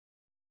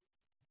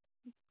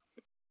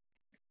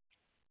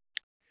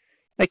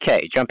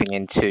Okay, jumping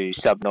into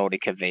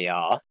Subnautica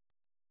VR.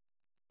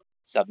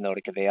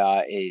 Subnautica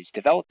VR is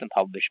developed and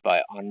published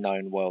by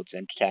Unknown Worlds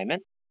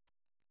Entertainment.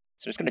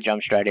 So I'm just going to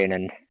jump straight in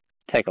and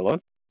take a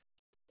look.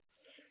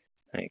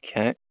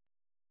 Okay.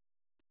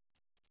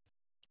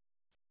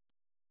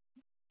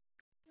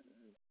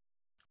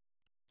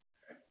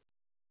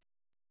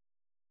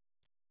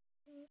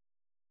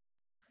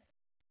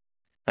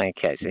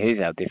 Okay, so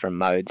here's our different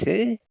modes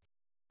here.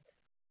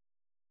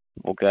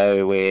 We'll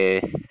go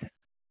with...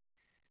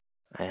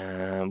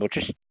 we'll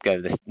just go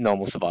with this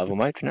normal survival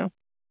mode for now.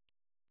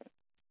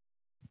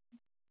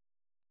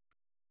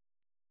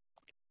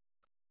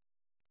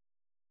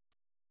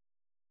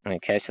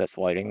 Okay, so that's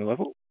loading the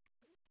level.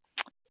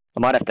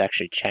 I might have to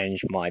actually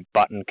change my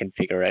button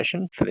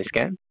configuration for this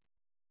game.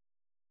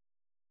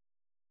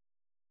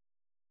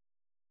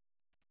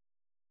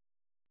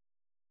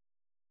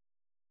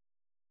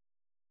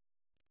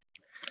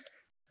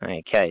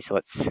 Okay, so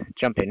let's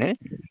jump in here,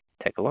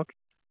 take a look.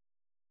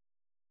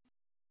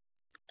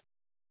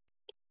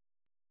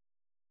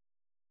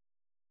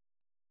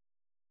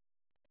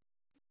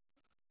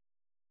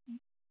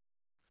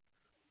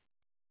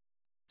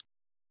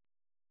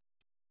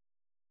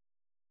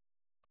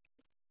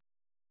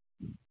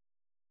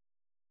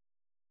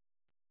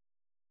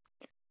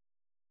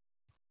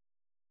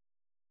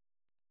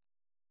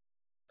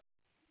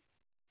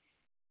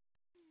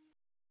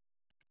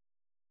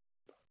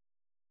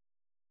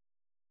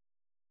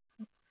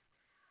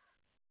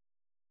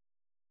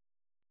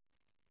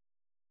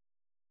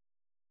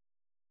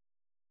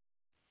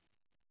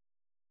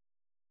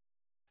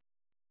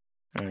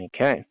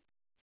 Okay.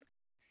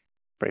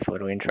 Brief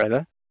little intro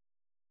there.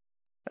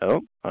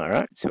 Oh,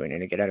 alright, so we need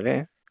to get out of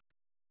here.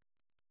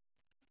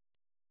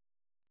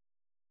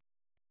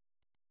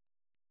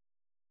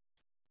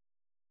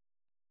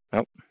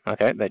 Oh,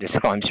 okay, they just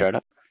climb straight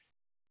up.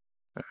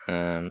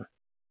 Let's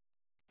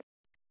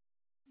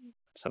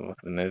have a look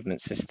at the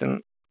movement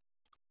system.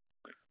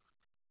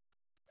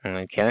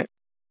 Okay.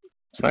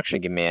 It's not actually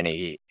giving me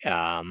any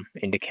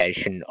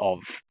indication of...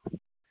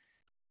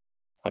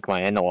 Like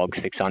my analog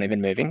sticks aren't even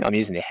moving. I'm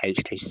using the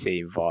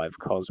HTC Vive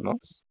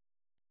Cosmos.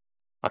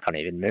 I can't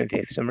even move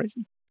here for some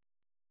reason.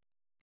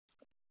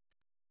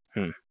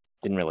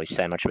 Didn't really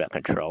say much about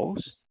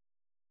controls.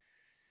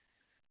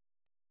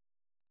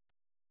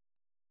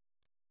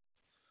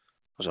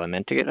 Was I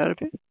meant to get out of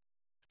here?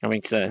 I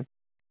think so.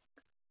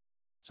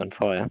 It's on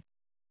fire.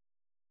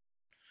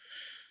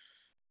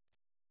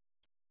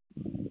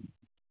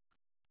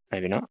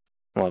 Maybe not.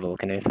 We'll have a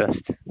look in here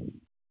first.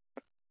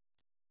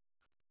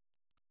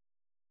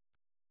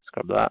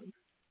 Let's grab that.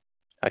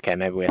 Okay,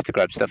 maybe we have to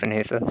grab stuff in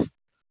here first.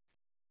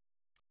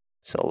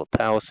 Solar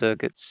power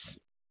circuits.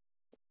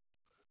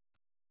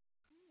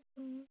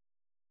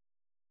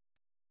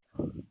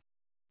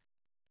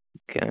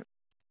 Okay. Let's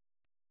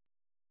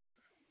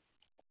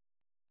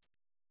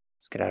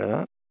get out of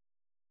that.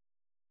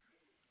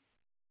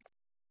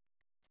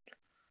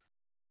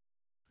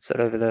 Is that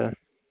over there?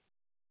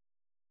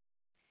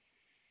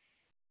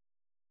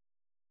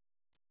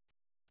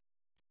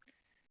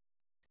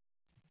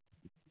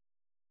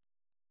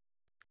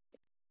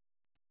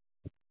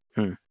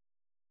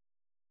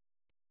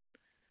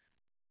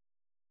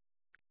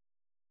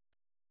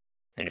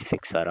 Need to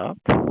fix that up.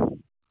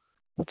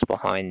 What's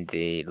behind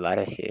the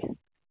ladder here?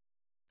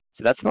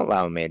 So that's not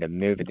allowing me to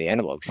move with the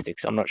analog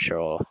sticks. I'm not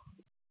sure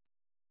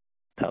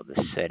about the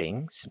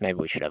settings. Maybe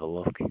we should have a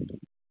look.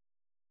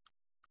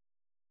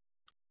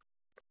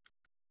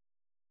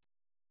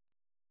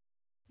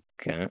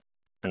 Okay.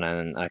 And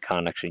then I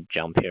can't actually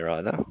jump here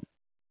either.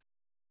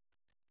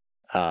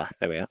 Ah,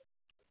 there we are.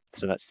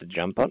 So that's the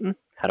jump button.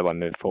 How do I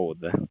move forward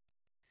there?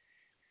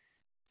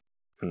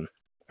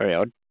 Very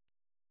odd.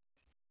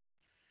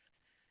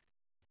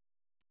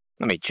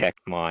 Let me check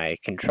my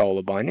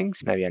controller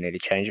bindings. Maybe I need to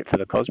change it for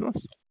the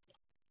Cosmos.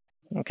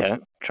 Okay,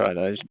 try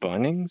those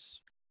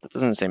bindings. That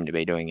doesn't seem to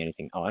be doing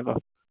anything either.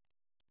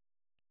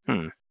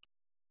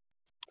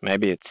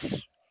 Maybe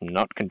it's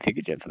not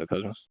configured yet for the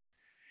Cosmos.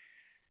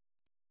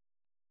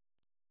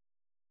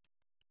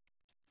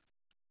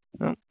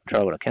 Oh,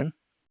 try what I can.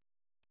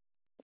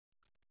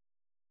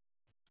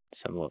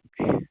 Let's have a look.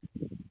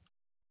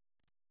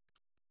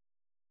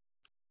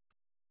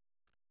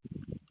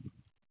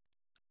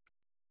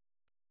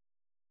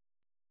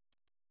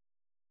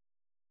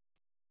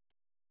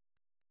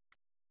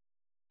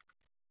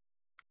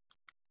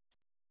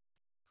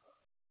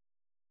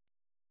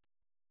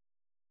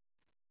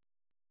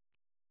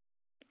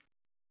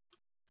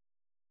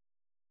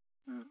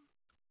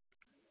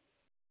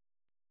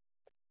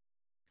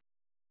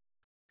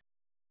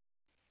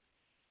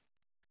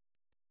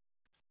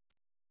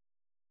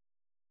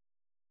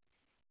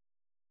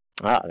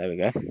 Ah, there we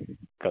go.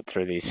 Got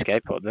through the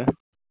escape pod there.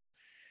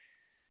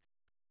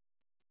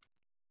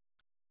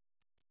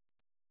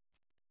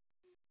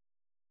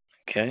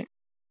 Okay.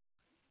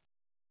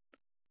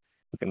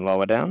 We can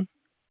lower down.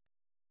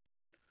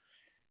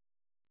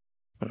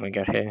 What do we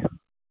got here?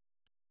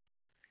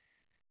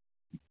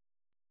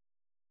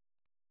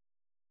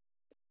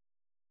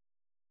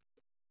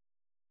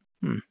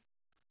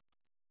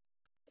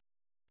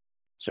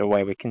 Is there a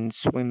way we can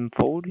swim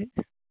forward?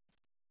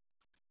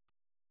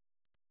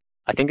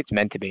 I think it's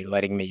meant to be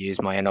letting me use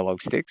my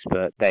analog sticks,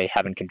 but they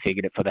haven't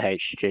configured it for the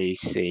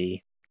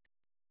HGC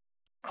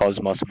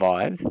Cosmos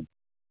Vive.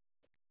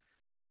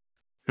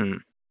 Okay,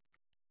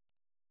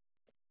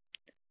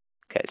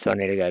 so I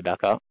need to go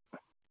back up.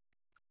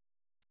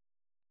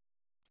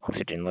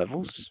 Oxygen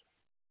levels.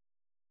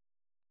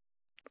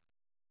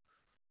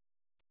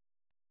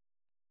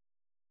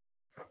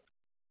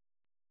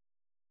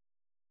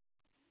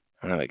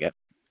 There we go.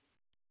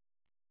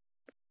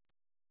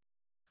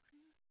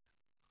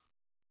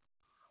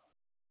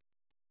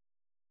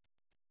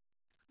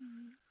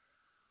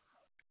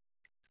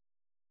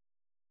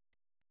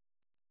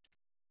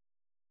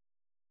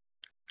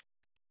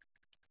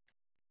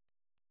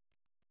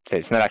 So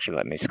it's not actually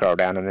letting me scroll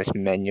down in this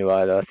menu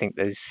either. I think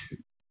there's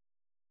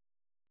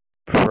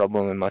a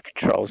problem in my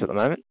controls at the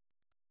moment.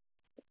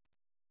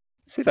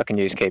 See if I can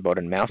use keyboard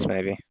and mouse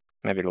maybe.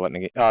 Maybe it'll let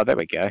me get... Oh, there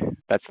we go.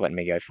 That's letting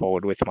me go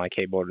forward with my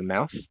keyboard and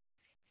mouse.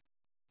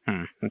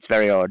 That's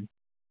very odd.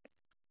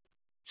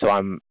 So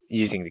I'm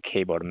using the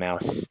keyboard and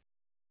mouse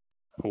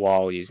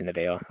while using the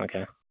VR.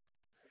 Okay.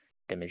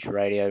 Damaged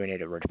radio, we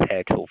need a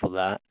repair tool for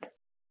that.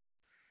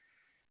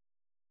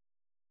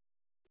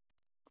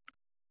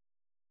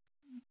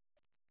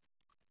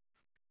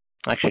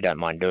 I actually don't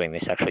mind doing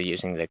this, actually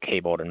using the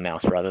keyboard and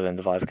mouse rather than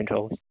the Vive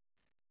controllers.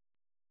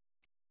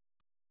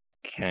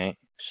 Okay,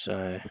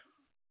 so...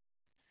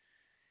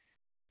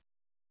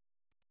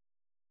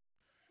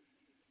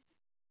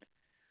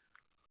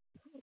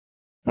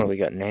 what have we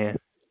got in here?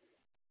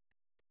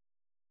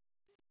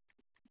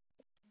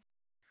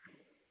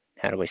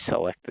 How do we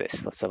select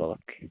this? Let's have a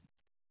look.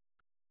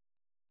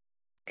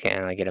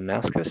 Can I get a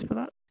mouse cursor for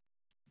that?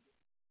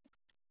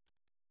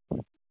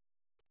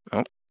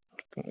 Oh,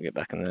 can we get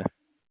back in there?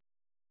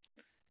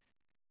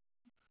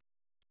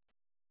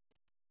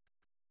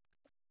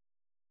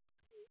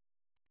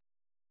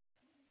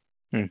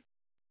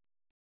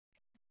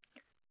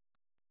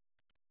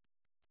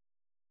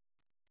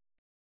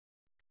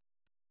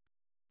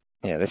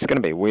 Yeah, this is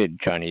going to be weird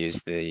trying to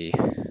use the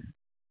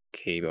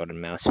keyboard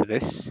and mouse for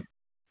this.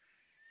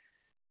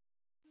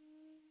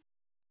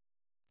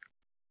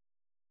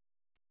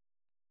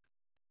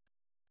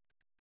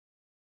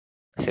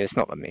 See, it's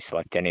not letting me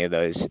select any of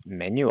those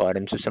menu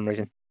items for some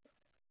reason.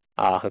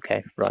 Ah,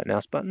 okay, right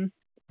mouse button.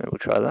 Maybe we'll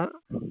try that.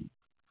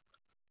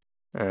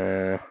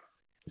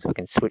 So we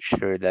can switch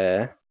through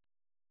there.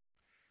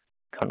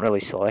 Can't really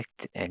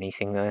select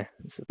anything there,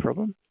 that's the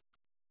problem.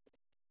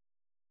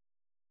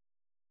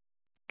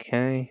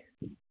 Okay.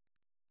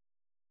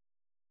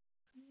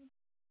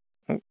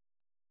 Oh,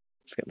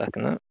 let's get back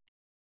in that.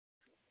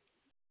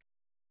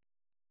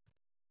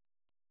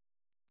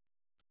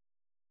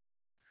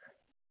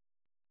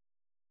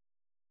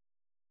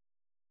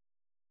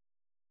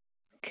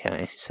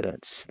 Okay, so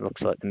that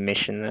looks like the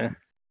mission there.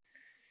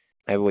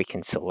 Maybe we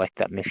can select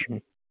that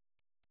mission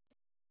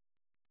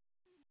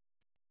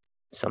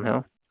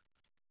somehow.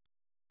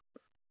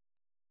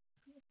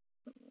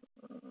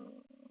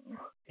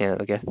 Yeah, there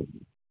we go.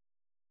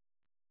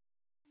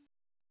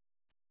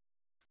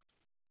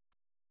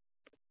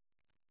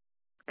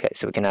 Okay,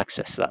 so we can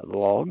access that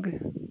log.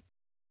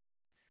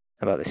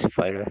 How about this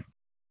photo?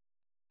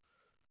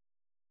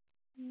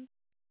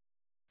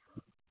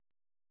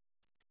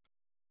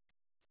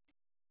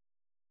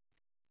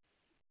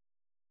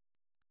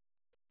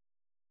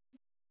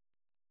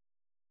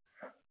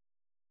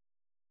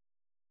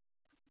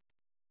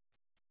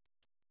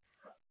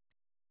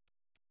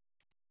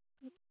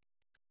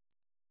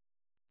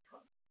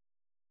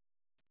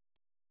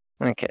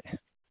 Okay.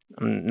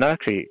 I'm not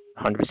actually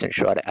 100%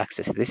 sure how to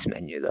access this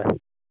menu though,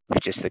 with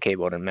just the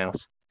keyboard and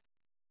mouse.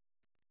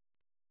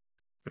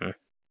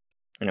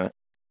 Anyway,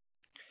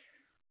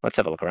 let's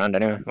have a look around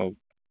anyway. We'll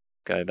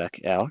go back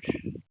out.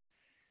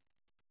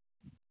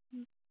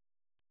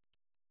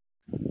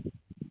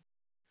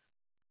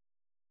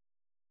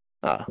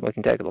 Ah, we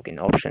can take a look in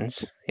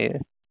options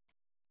here.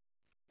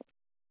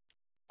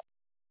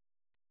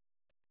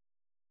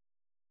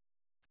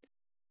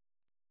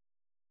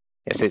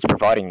 Yeah, so it's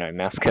providing no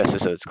mouse cursor,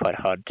 so it's quite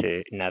hard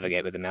to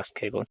navigate with the mouse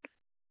keyboard.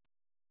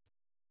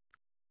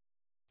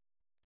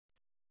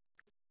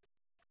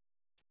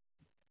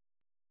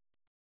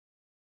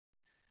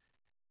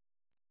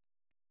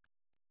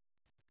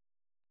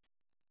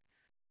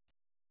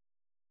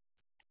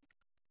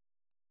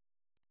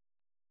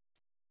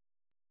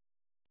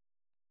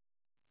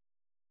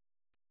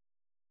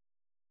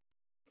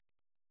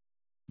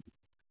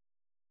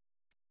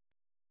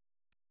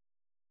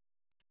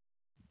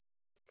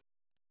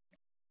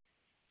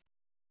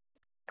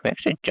 Can we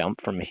actually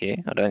jump from here?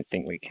 I don't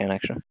think we can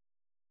actually.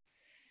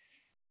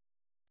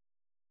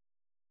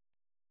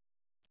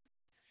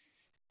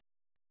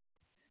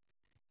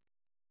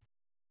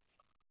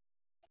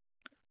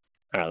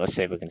 Alright, let's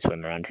see if we can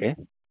swim around here.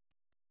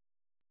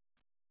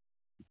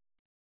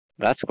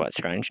 That's quite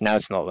strange. Now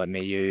it's not letting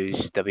me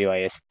use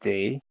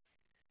WASD.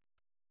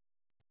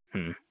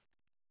 I'm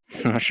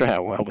not sure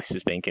how well this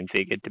has been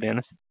configured, to be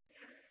honest.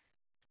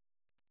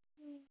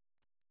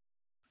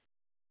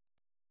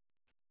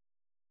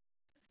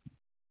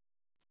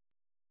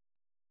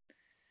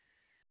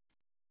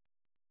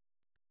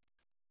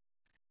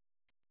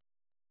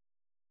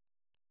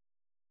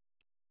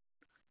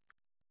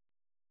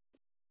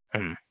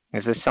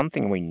 Is there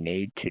something we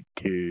need to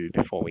do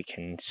before we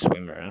can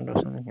swim around or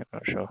something? I'm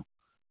not sure.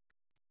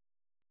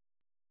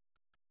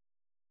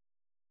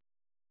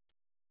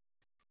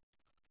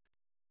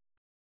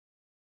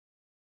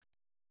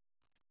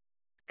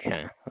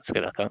 Okay, let's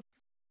go back up.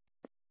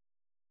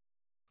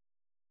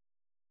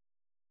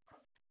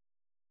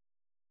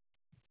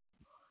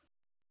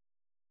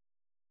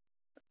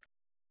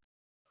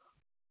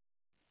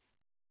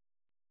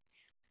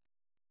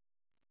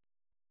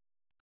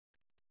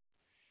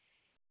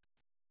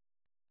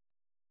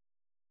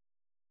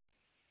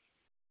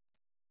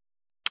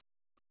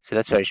 So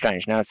that's very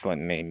strange. Now it's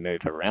letting me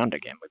move around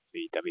again with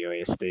the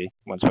WASD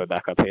once we're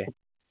back up here.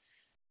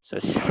 So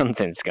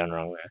something's gone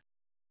wrong there.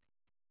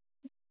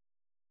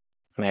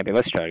 Maybe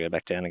let's try to go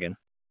back down again.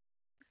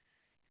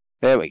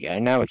 There we go.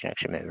 Now we can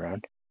actually move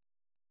around.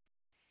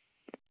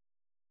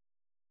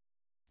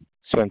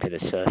 Swim to the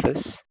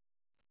surface.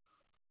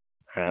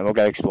 Alright, we'll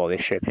go explore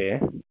this ship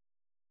here.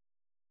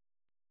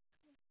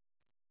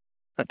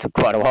 That took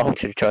quite a while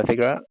to try to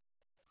figure out.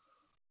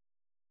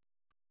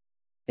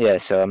 Yeah,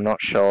 so I'm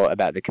not sure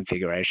about the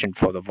configuration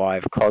for the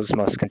Vive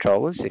Cosmos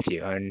controllers, if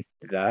you own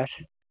that.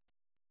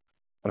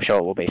 I'm sure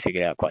it will be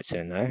figured out quite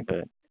soon though,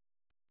 but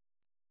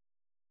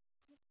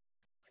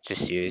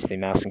just use the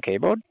mouse and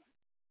keyboard.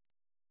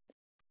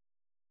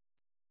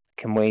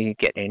 Can we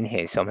get in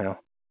here somehow?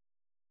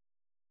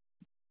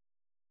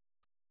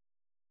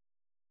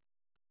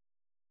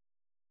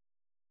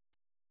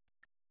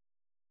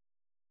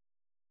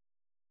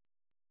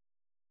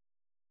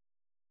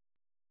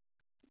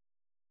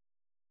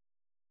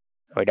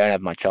 We don't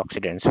have much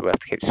oxygen, so we have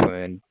to keep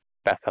swimming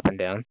back up and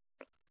down.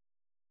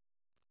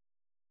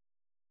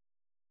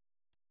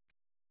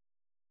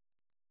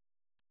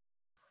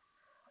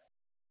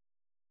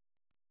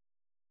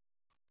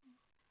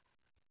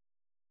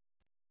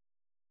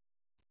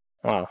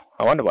 Wow,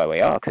 I wonder where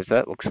we are, because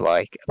that looks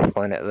like a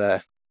planet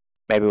there.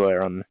 Maybe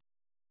we're on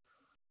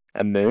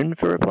a moon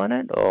for a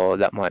planet, or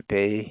that might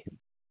be...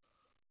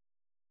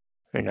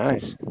 Who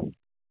knows?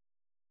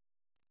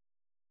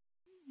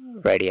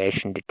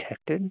 Radiation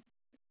detected.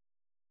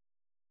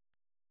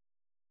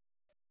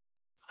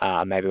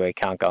 Maybe we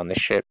can't go on this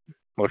ship.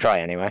 We'll try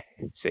anyway,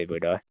 see if we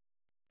die.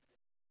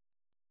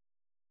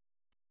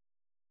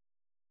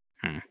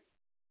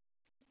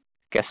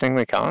 Guessing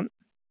we can't.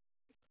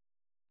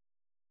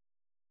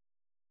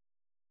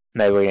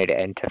 Maybe we need to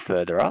enter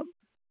further up.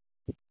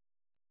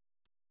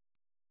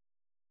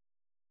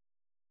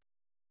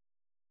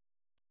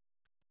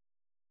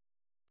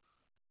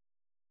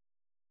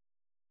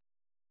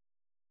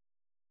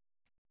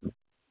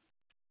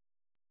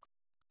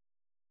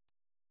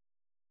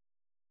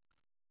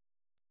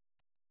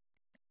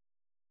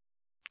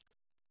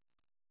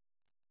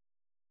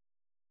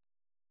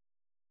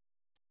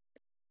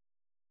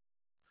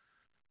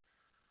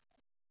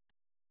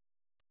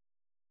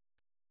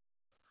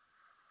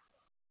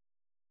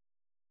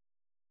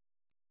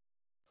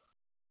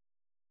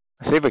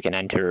 See if we can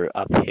enter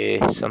up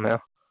here somehow.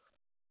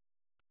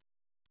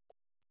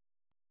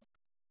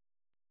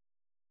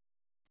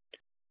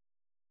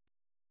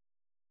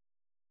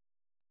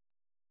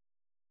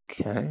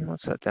 Okay,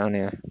 what's that down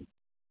here?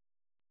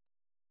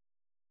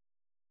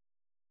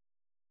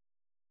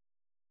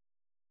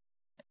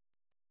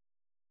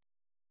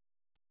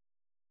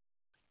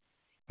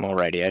 More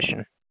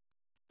radiation.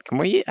 Can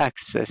we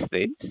access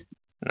these?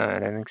 No, I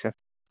don't think so.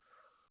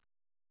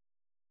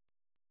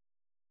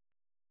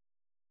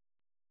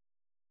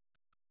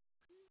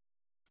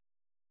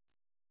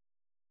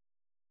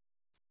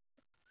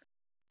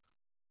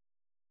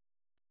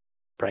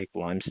 Break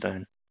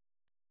limestone.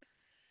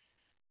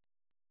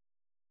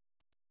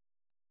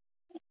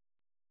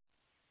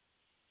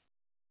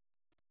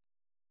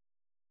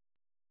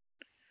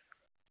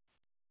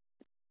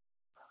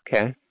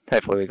 Okay,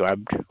 hopefully we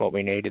grabbed what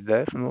we needed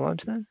there from the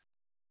limestone.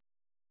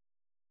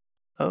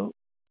 Oh,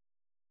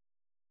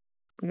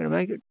 we're gonna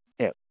make it.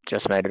 Yep,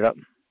 just made it up.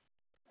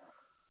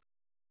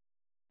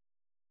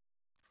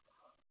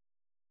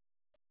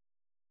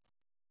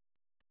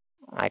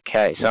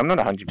 Okay, so I'm not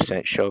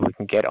 100% sure we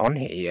can get on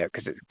here yet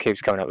because it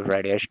keeps coming up with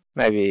radiation.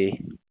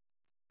 Maybe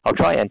I'll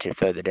try enter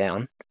further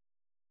down.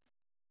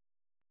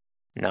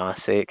 Nah,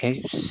 see, it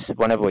keeps,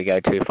 whenever we go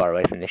too far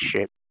away from this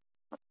ship,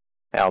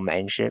 our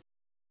main ship,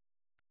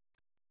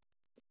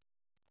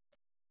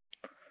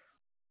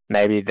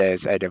 maybe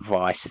there's a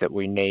device that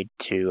we need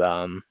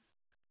to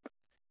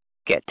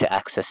get to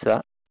access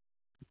that,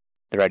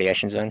 the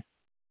radiation zone.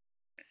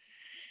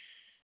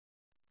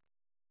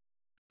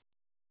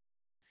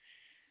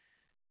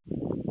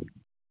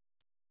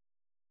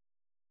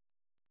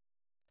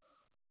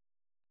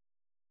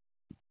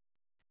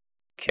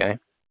 Okay.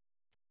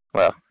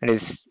 Well, it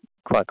is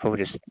quite cool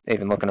just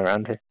even looking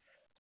around here.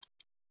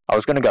 I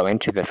was going to go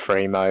into the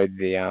free mode,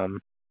 it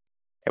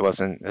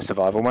wasn't the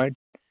survival mode,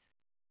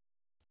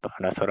 but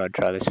I thought I'd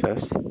try this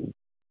first.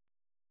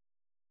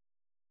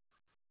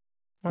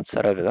 What's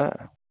that over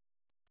there?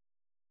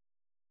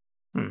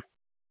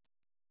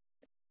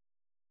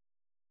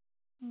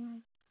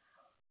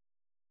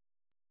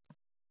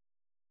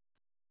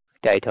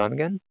 Daytime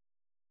again?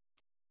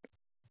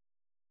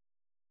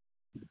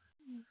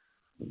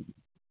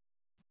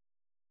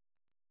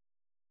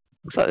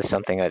 Looks like there's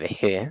something over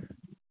here.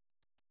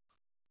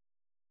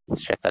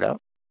 Let's check that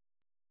out.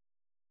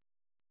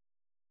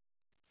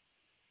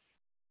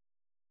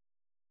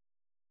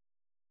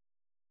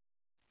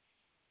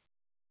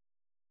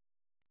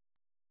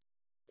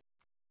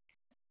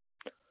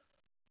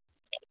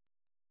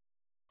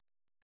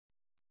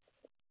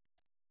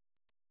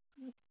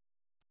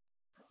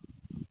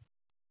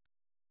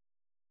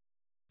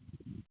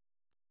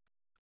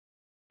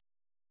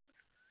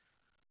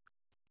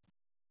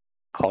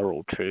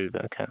 Coral tube,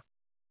 okay.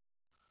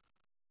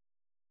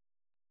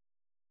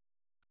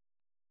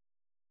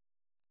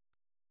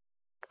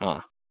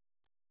 Ah.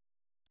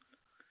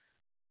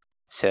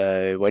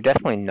 So we're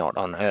definitely not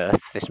on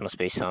Earth. This must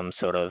be some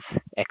sort of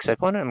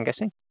exoplanet, I'm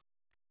guessing.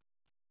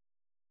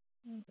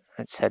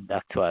 Let's head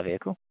back to our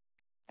vehicle.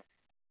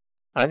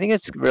 I don't think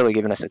it's really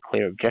given us a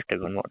clear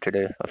objective on what to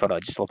do. I thought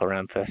I'd just look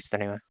around first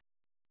anyway.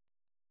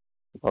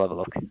 We'll have a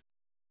look.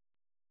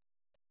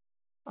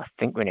 I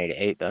think we need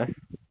to eat though.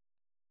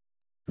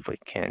 If we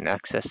can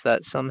access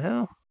that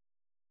somehow.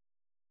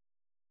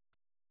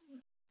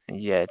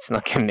 Yeah, it's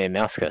not giving me a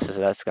mouse cursor,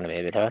 so that's going to be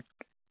a bit hard.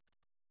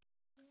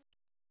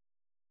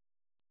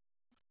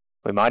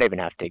 We might even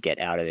have to get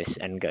out of this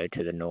and go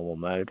to the normal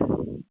mode.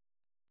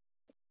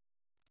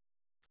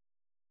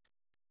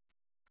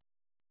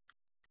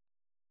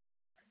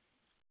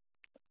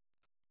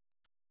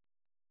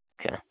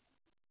 Okay.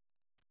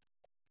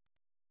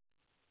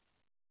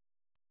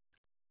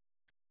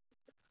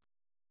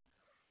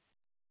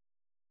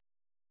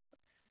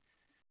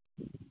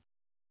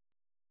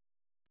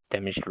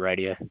 Damaged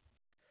radio.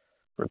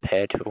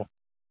 Repair tool.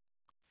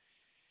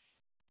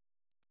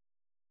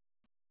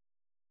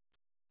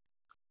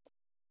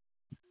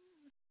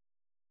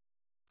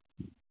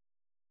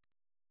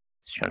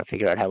 Just trying to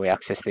figure out how we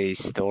access these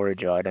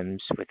storage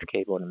items with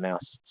keyboard and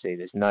mouse. See,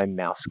 there's no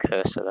mouse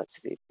cursor,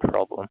 that's the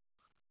problem.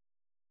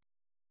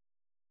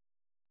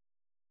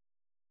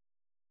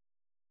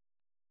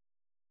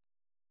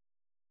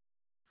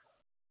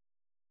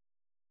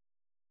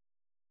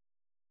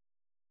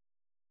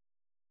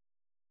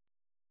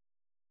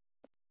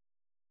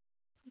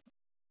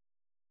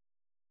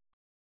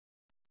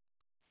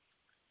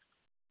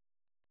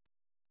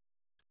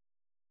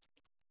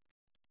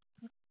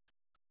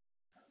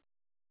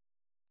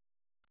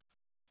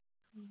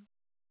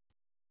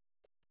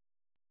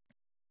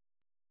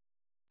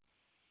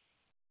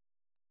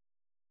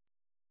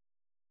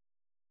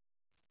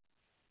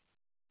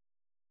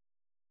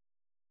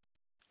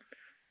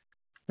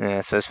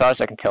 Yeah, so as far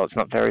as I can tell, it's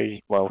not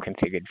very well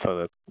configured for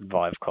the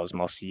Vive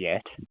Cosmos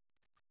yet.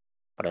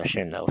 But I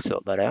assume they'll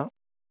sort that out.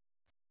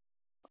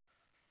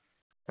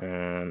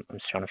 I'm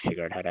just trying to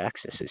figure out how to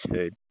access this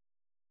food.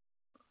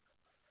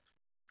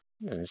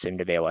 Doesn't seem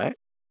to be a way.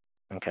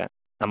 Okay.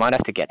 I might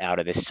have to get out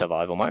of this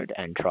survival mode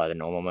and try the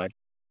normal mode.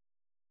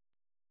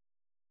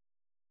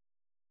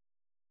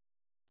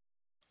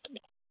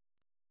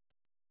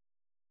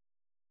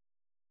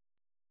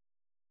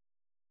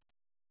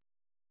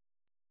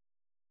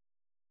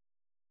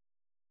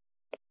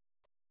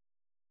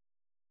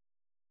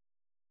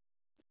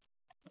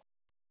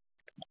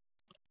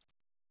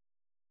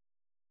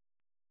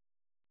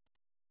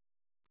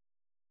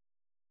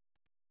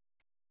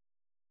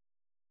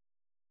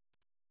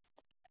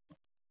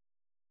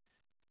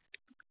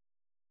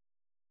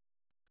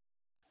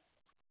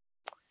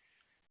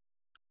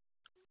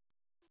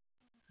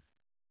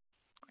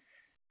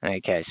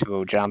 Okay, so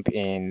we'll jump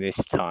in this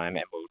time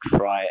and we'll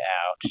try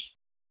out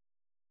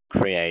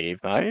creative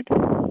mode.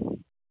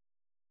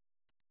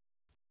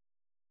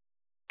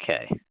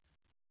 Okay.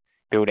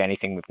 Build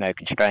anything with no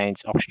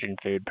constraints, oxygen,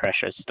 food,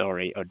 pressure,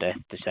 story, or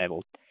death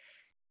disabled.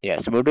 Yeah,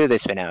 so we'll do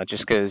this for now,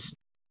 just because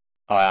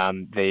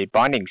the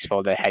bindings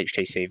for the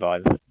HTC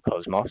Vive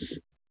Cosmos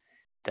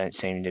don't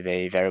seem to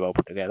be very well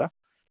put together.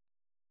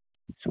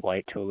 So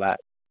wait till that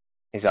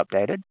is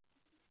updated.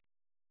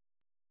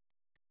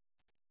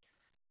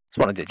 Just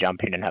wanted to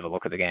jump in and have a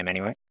look at the game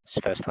anyway. It's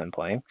the first time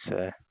playing,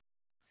 so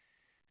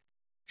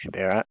should be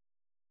alright.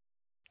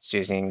 Just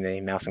using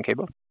the mouse and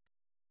keyboard.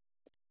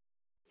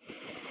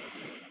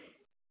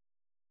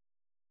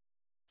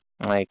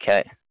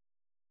 Okay.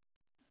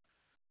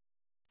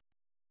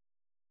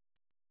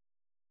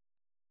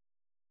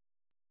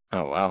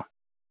 Oh wow.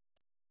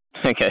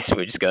 Okay, so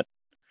we just got,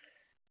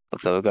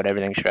 looks like we've got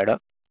everything straight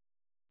up.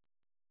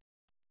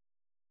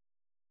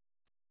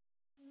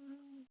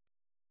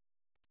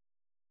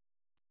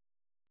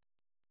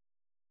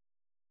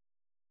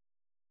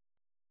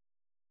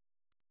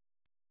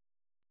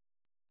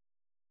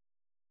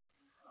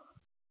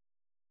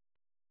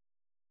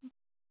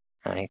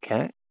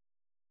 Okay.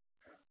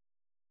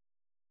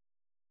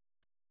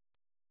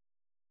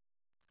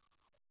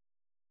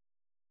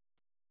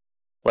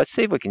 Let's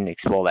see if we can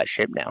explore that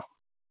ship now.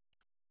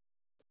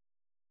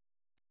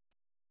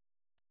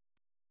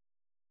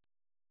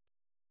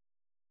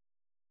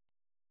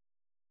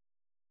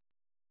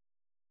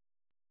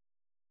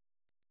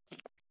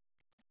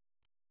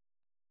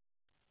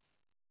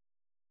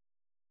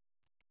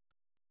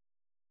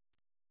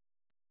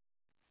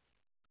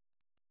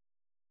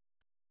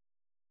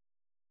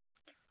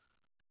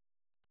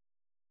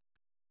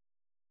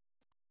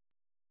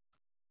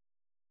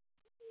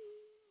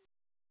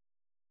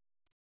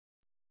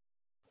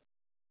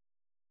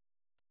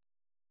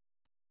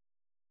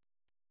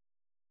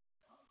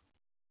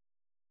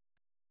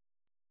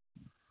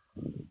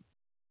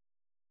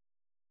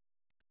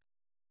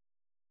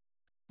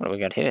 What do we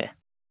got here?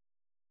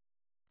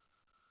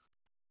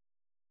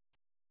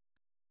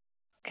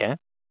 Okay.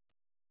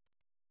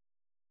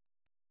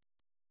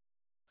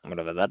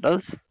 Whatever that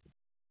does.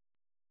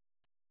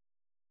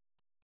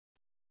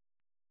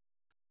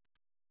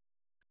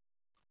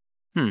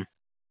 I'm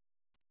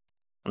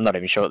not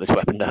even sure what this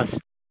weapon does.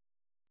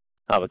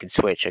 Oh, we can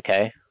switch,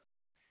 okay.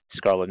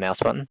 Scroll with mouse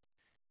button.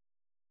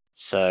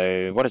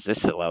 So, what does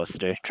this allow us to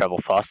do? Travel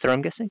faster,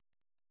 I'm guessing?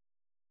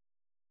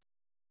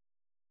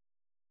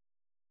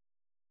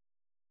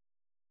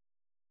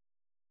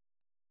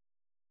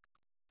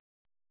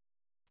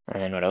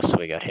 And then what else have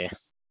we got here?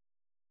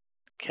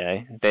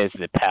 Okay, there's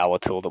the power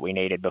tool that we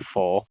needed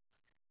before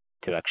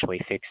to actually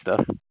fix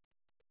stuff.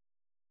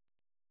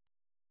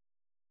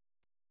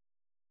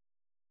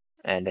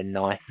 And a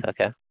knife,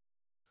 okay.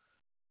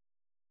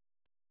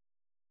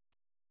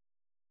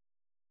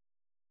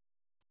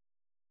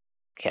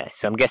 Okay,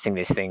 so I'm guessing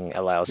this thing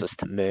allows us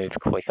to move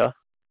quicker.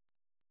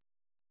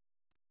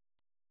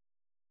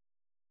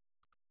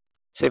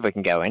 See if we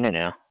can go in and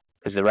out,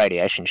 because the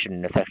radiation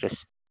shouldn't affect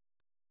us.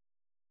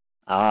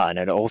 Ah, and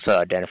it also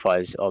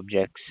identifies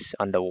objects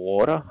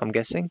underwater, I'm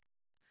guessing.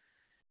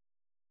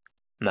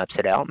 Maps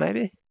it out,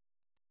 maybe?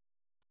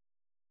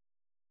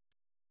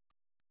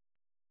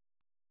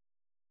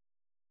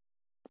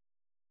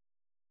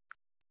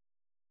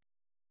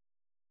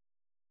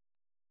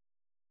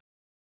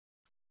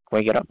 Can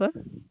we get up there?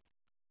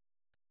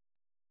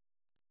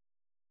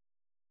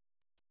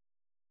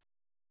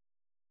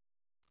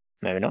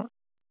 Maybe not.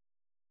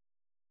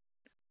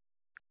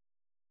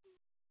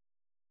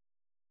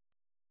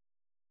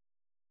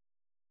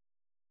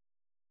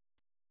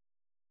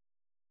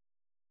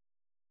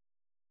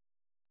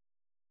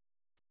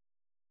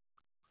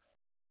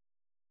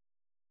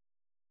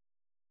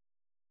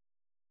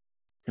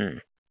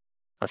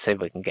 Let's see if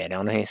we can get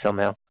down here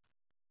somehow.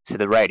 So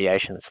the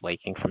radiation that's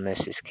leaking from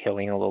this is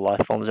killing all the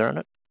life forms around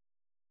it.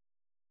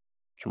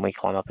 Can we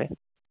climb up here?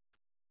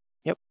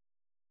 Yep.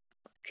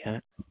 Okay.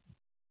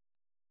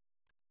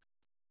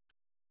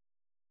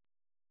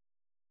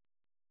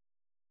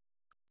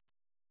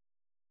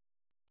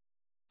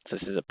 So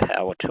this is a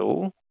power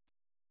tool.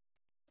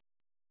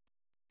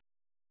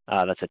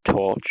 Ah, that's a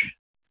torch.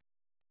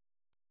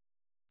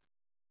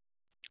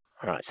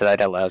 Alright, so that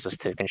allows us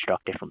to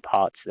construct different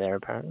parts there,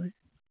 apparently.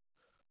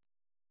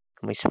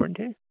 Can we sprint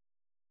here?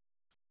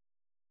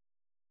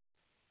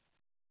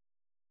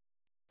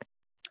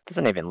 It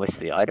doesn't even list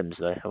the items,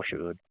 though. I wish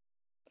it would.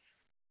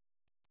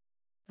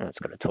 Oh, it's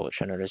got a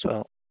torch in it as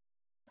well.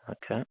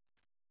 Okay. I'm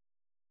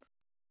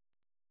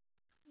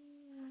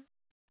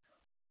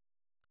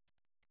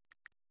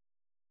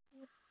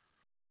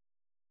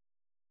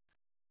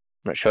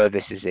not sure if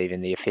this is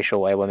even the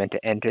official way we're meant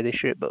to enter this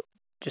ship, but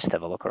just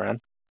have a look around.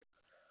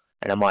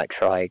 And I might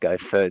try go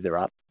further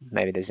up.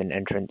 Maybe there's an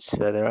entrance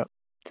further up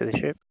to the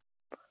ship.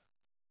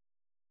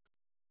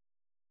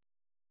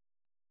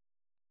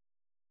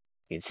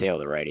 You can see all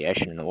the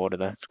radiation in the water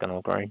there. It's gone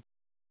all green.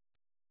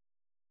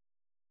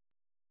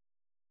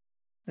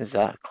 Is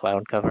that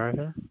cloud cover over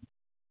there?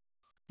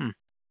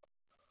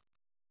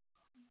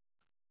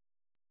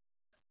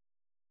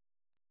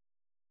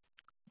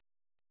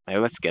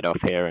 Maybe let's get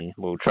off here and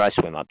we'll try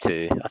swim up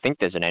to... I think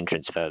there's an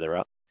entrance further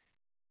up.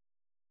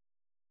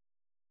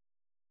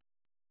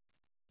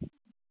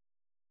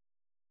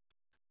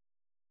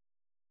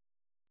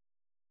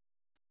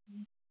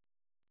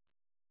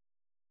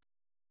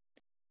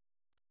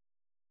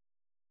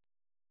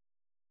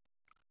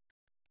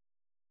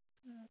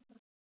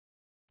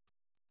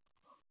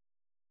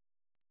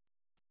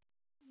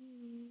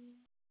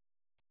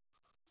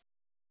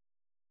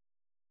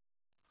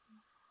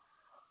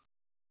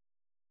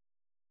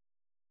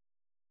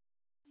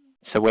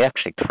 So we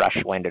actually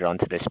crash landed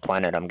onto this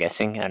planet, I'm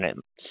guessing, and it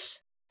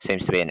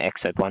seems to be an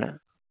exoplanet.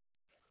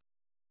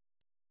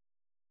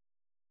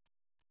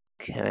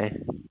 Okay.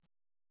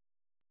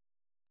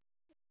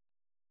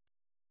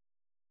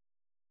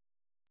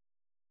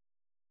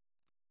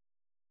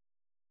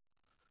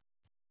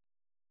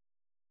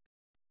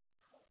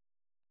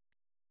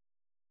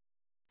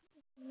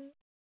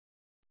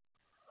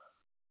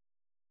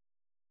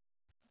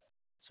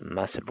 Some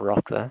massive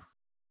rock there.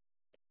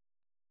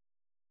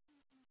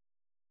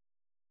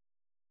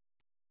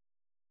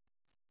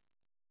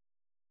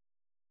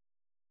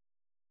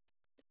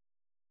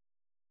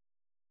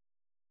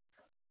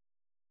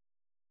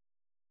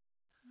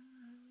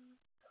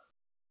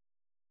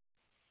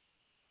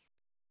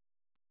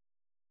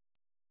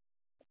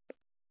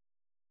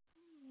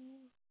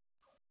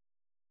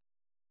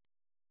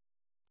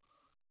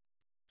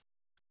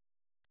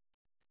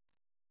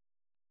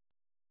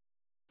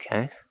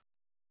 Okay.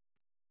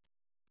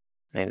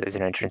 Maybe there's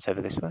an entrance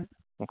over this way.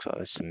 Looks like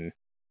there's some...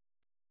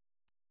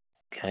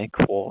 Okay,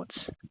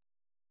 quartz.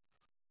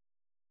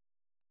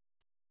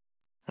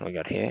 What we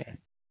got here?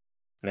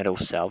 Metal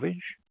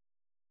salvage.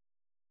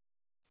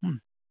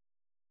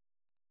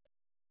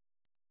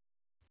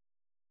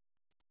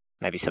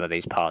 Maybe some of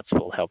these parts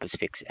will help us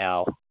fix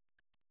our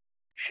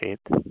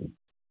ship.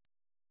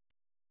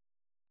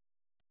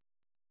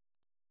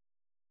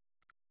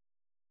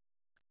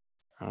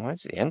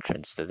 Where's the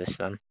entrance to this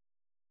then?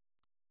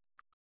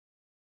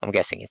 I'm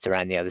guessing it's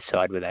around the other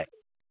side where that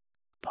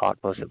part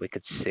was that we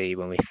could see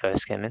when we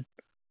first came in.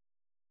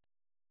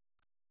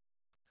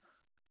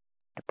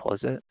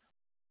 Deposit.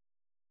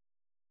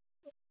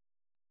 Can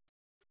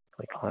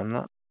we climb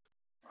that?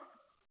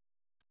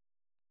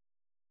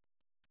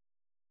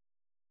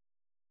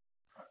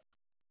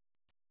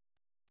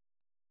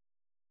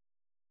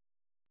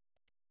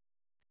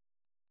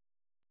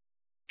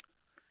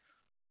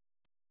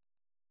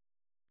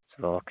 Let's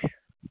have a look.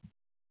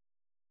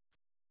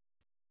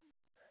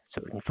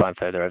 So we can find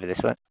further over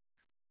this way.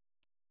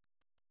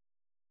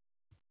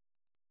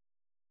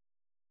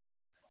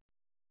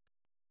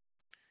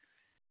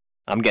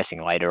 I'm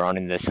guessing later on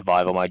in the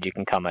survival mode you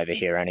can come over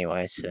here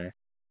anyway, so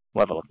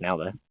we'll have a look now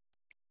though.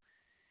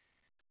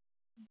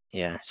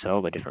 Yeah, so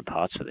all the different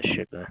parts for the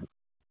ship there.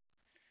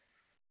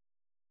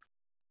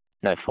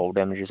 No fall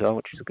damage as well,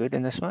 which is good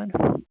in this mode.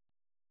 Let's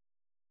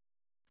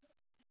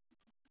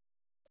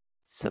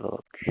have a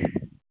look.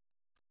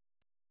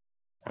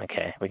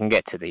 Okay, we can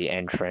get to the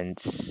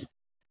entrance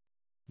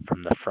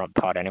from the front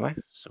part anyway,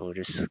 so we'll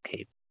just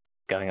keep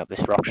going up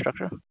this rock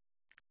structure.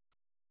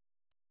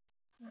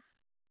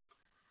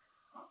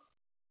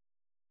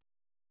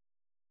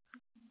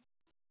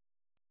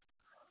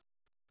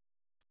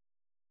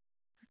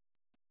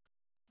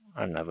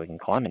 I don't know if we can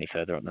climb any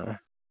further up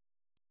there.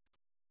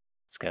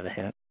 Let's go over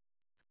here.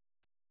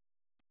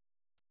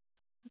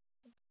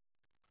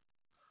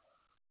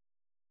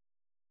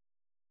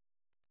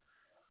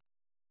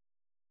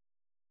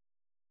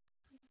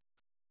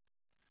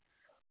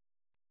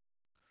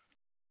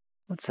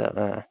 What's that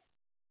there?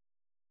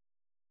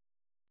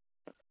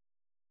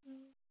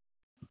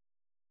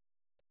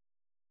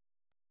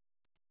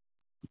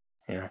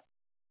 Yeah.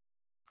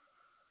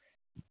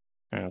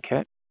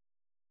 Okay.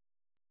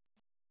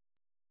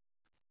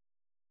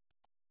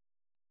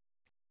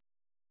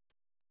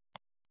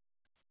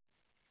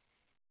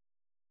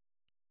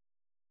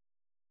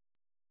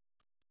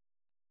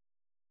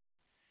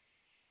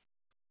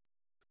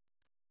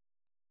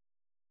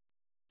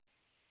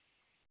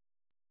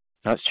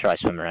 Let's try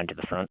swimming around to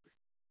the front.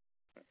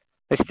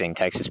 This thing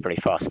takes us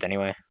pretty fast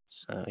anyway,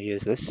 so I'll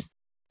use this.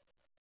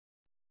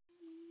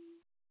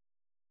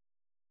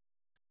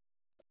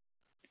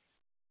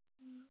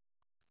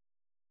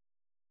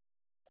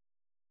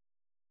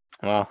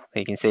 Well,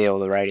 you can see all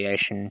the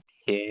radiation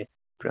here,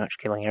 pretty much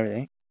killing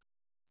everything.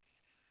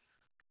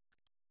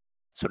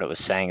 That's what it was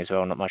saying as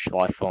well, not much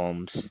life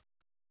forms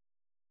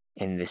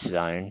in this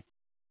zone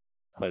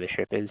where the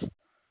ship is.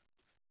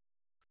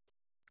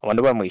 I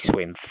wonder when we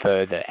swim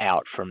further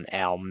out from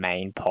our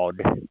main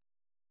pod,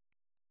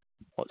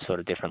 what sort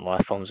of different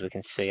life forms we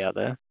can see out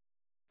there.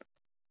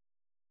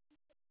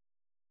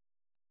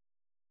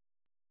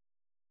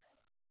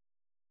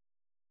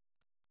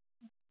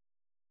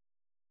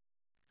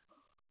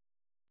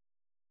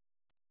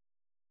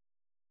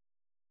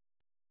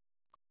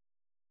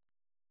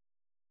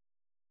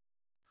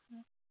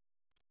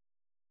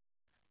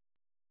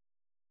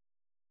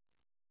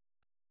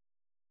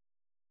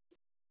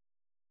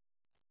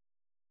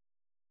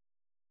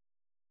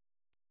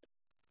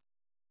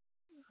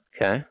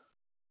 Okay.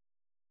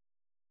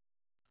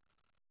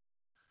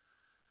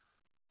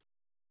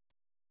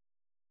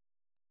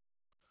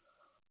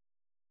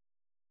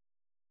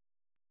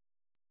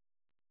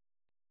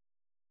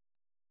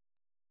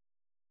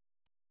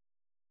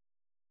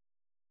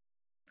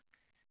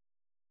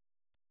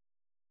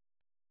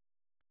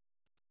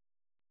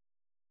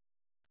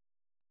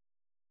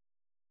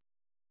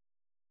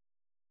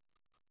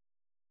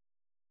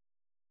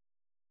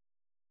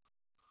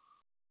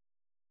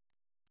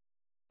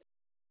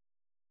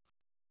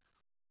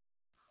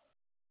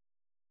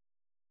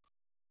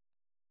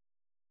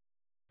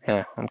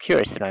 Yeah, I'm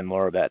curious to know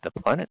more about the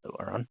planet that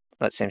we're on.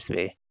 That seems to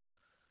be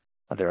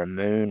either a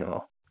moon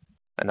or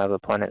another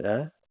planet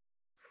there.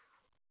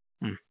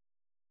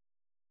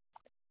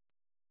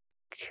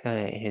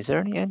 Okay, is there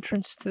any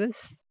entrance to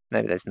this?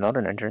 Maybe there's not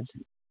an entrance.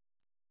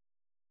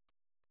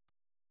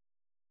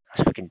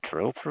 So we can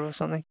drill through or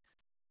something?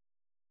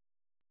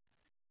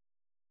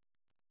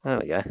 There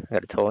we go,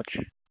 got a torch.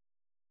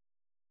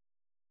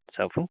 It's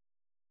helpful.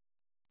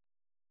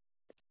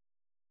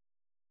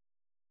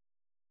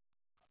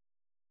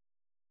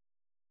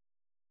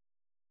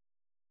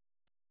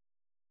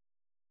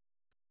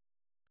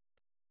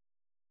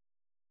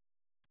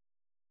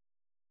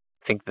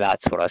 I think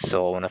that's what I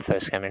saw when I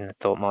first came in and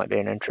thought might be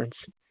an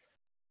entrance.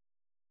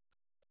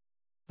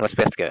 Unless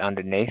we have to go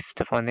underneath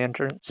to find the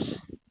entrance.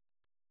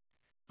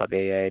 Might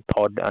be a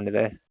pod under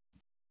there,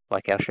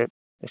 like our ship,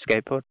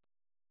 escape pod.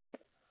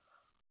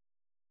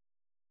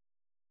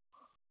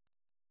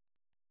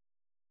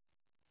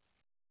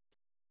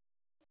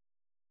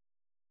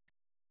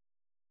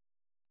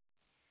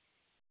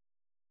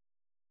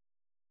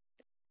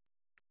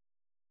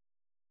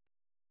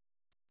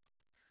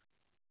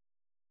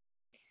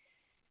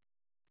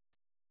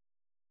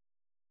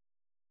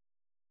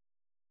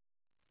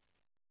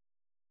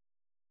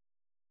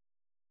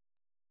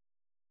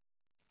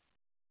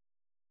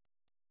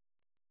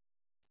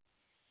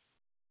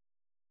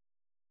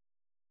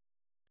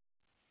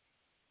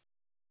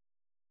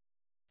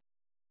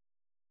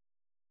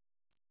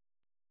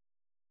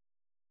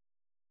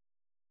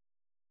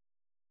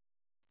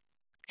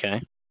 Okay.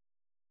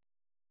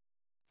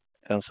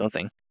 Found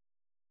something.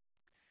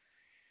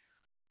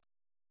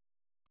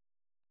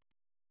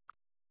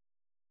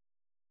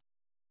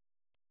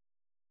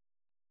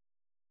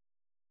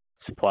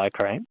 Supply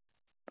crate.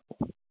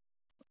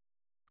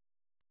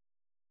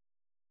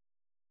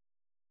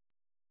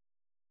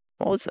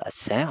 What was that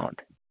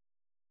sound?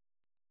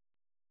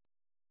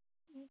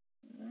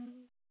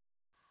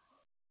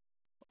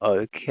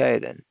 Okay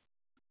then.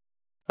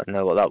 I don't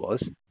know what that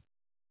was.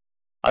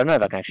 I don't know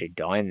if I can actually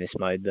die in this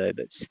mode though,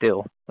 but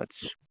still,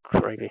 that's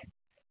creepy.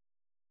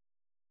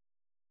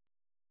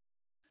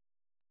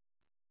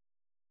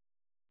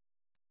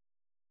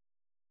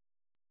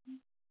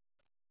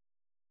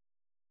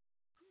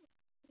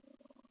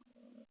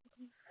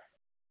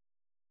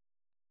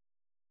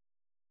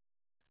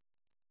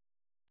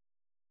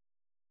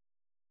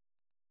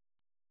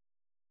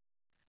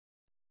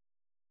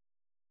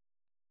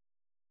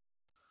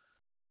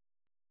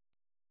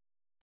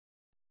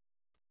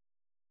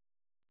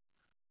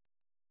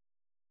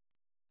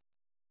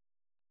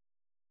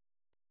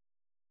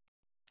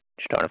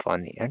 Just trying to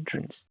find the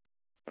entrance.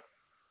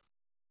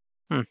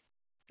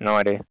 No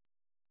idea.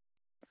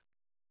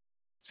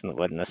 It's not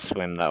letting us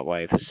swim that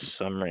way for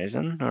some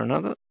reason or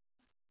another.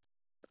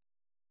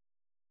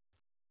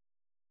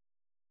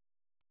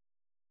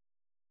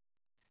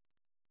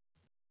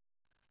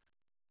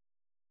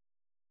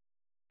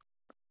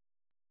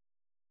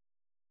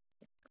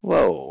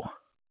 Whoa.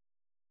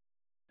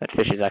 That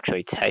fish is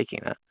actually taking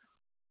it.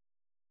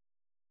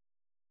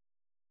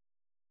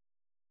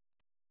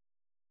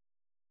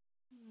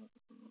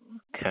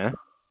 Okay.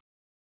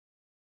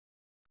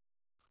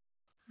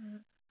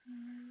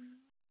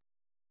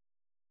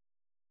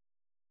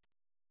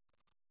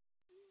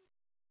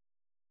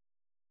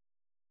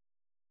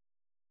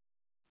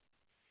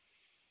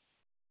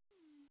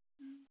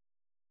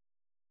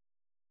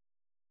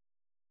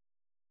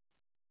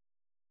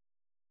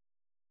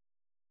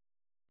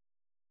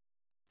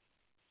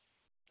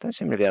 Don't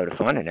seem to be able to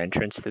find an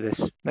entrance to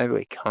this. Maybe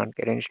we can't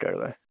get in straight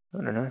away. I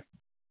don't know.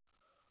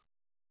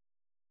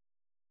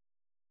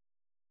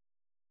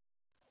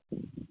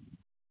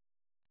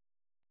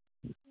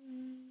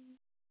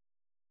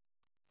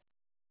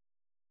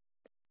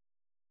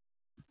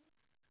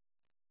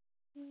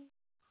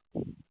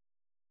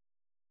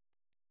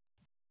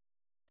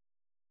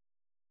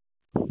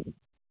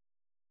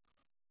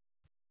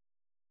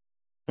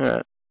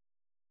 Alright.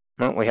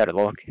 Well, we had a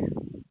look.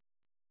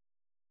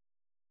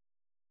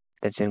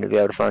 Don't seem to be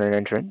able to find an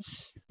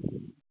entrance.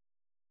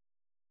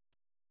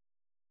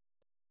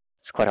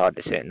 It's quite hard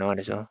to see at night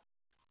as well.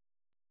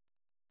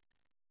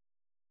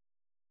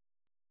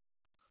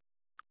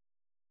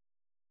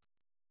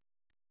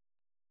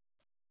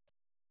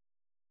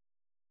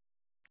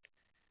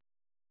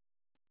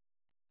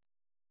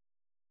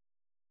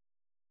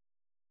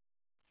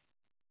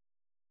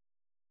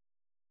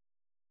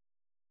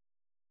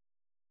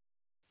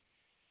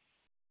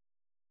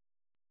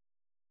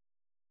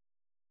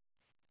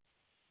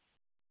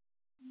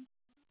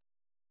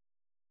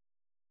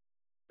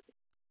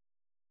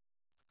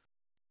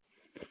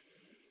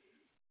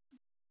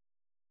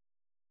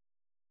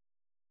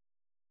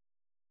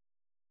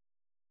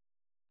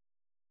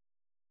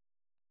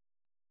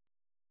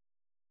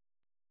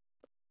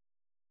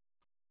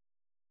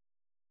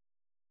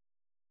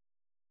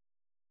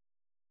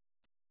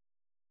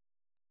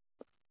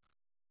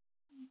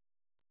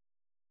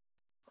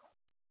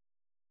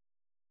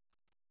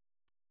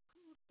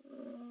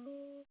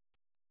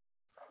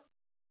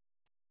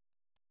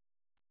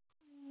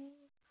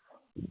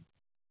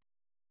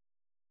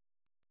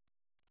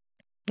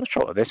 Not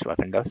sure what this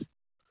weapon does.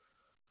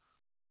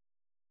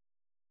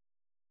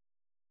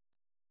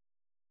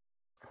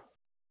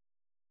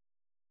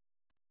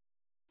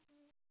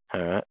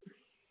 Alright.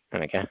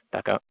 Okay,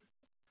 back up.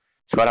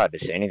 It's quite hard to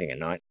see anything at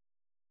night.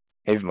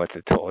 Even with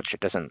the torch,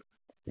 it doesn't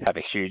have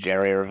a huge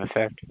area of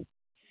effect.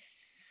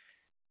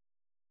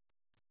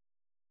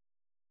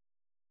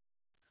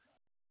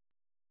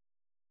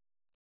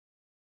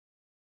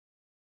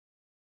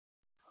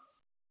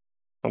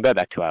 We'll go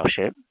back to our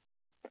ship.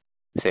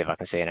 See if I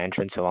can see an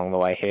entrance along the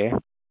way here.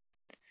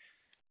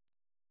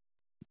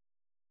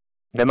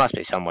 There must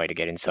be some way to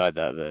get inside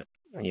that,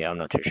 but yeah, I'm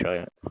not too sure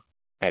yet.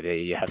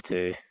 Maybe you have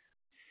to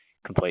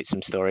complete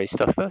some story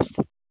stuff first.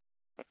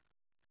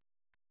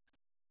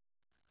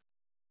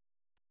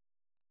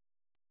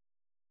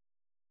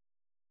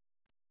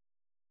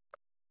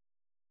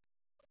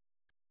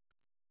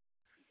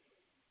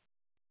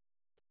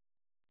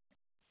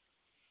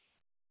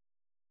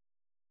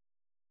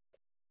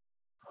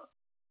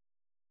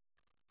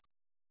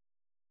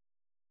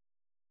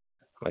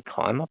 Can we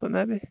climb up it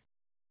maybe?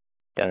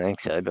 Don't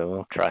think so, but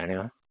we'll try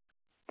anyway.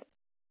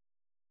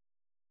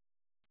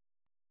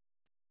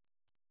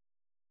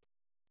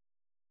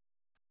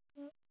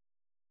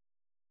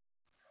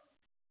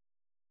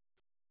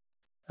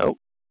 Oh.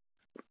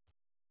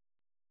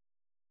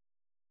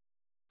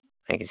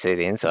 I can see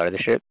the inside of the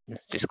ship.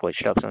 It's just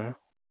glitched up somehow.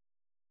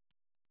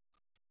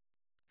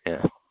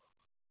 Yeah.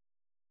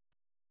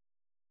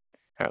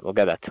 Alright, we'll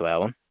go back to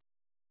our one.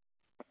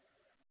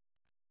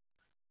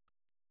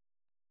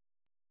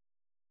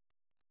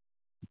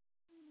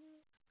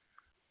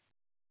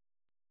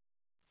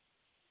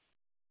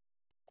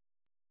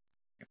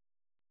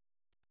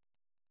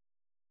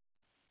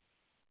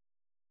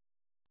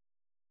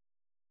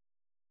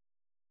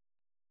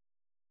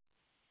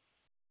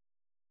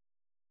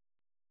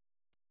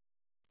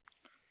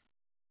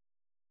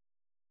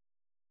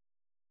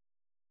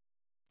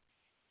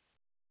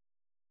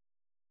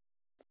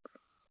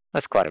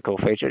 That's quite a cool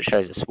feature. It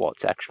shows us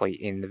what's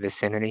actually in the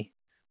vicinity.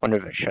 Wonder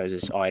if it shows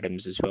us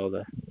items as well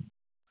though.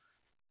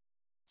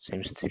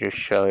 Seems to just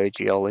show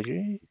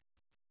geology.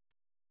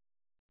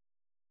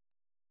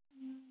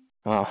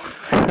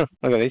 Oh,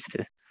 look at these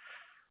two.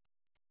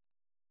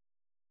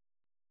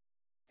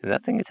 Did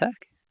that thing attack?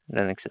 I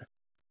don't think so.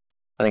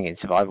 I think in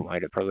survival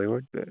mode it probably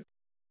would, but...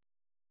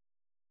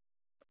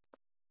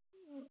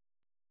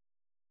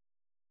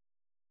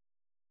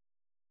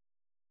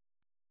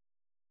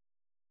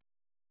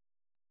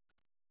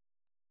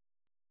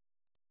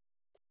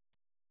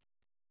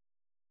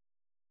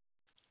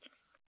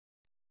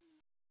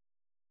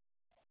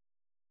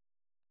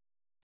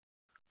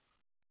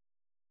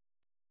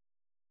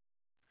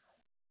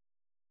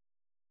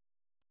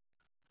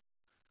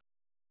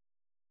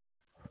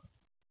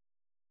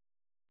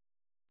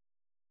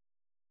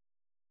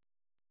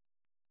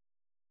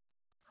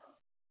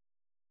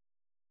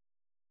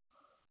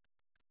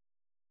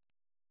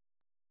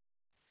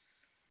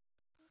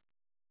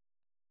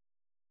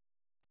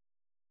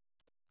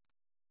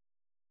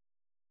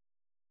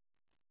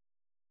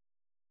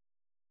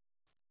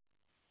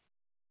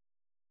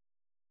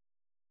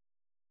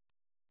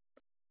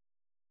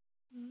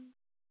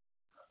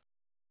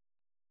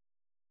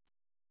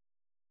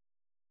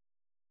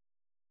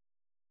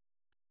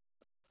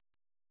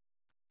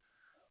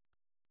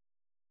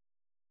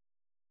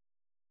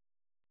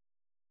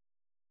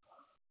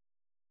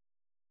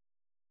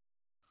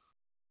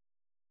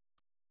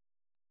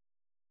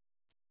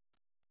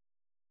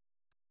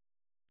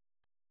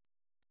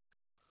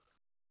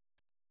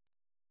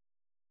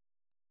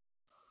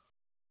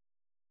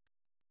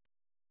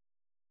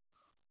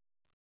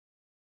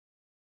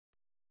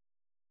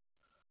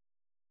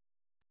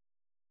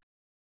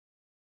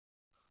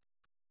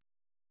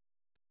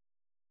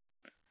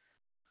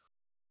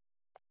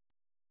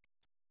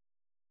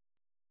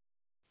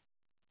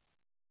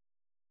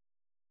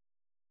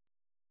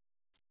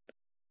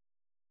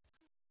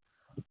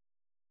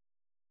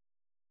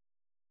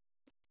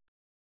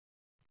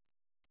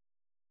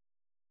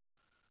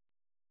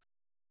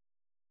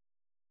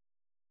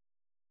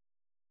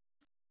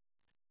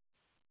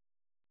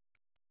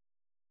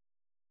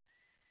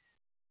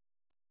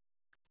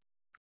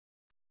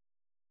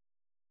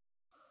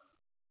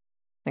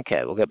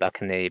 Okay, we'll get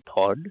back in the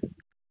pod.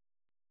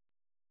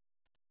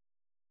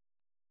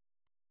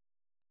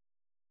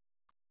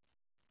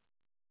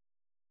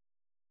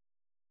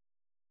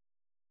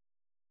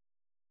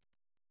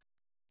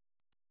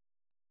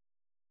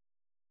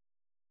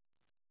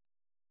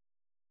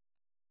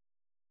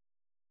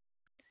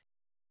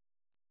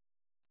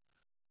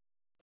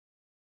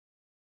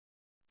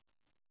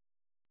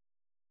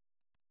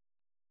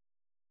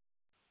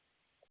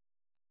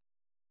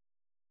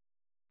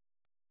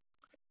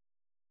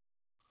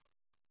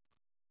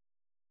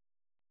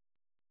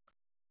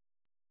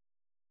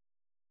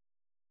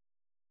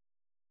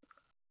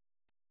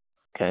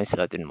 Okay, so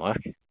that didn't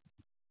work.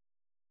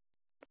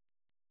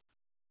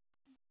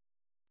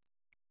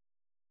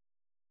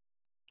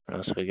 What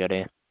else we got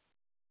here?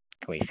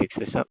 Can we fix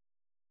this up?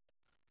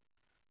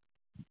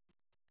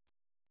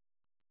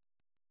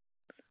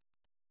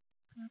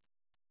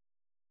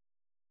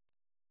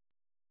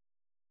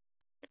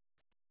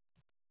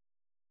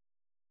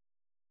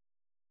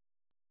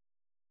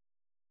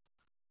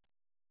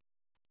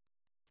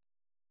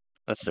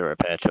 That's the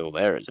repair tool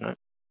there, isn't it?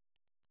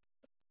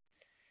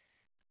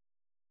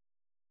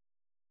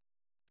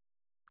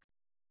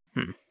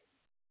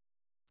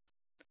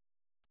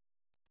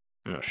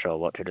 I'm not sure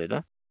what to do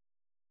there.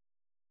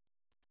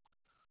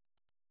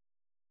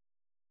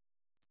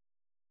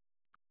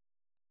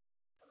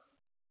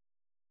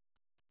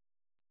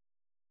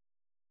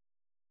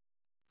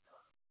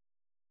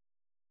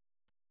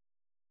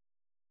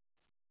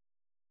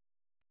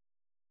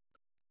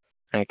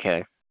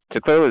 Okay, so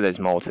clearly there's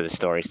more to the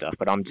story stuff,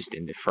 but I'm just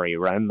in the free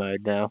roam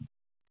mode now.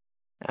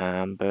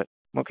 But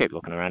we'll keep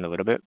looking around a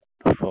little bit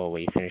before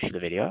we finish the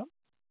video.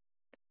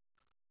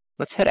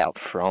 Let's head out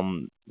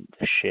from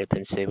the ship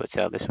and see what's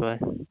out this way.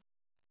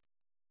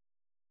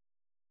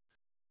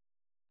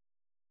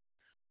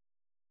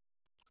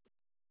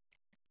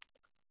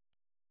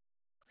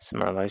 Some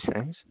more of those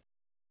things.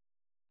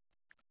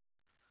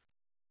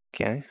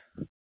 Okay.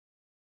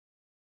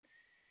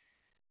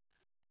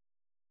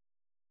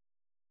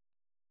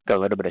 Got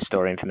a little bit of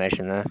story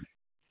information there.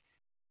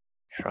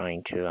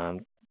 Trying to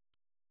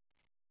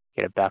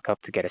get it back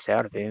up to get us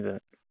out of here,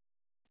 but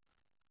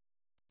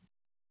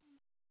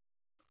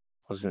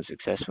wasn't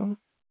successful.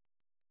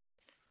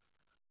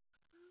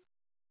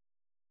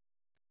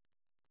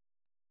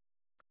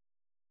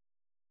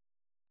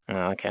 Oh,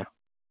 okay.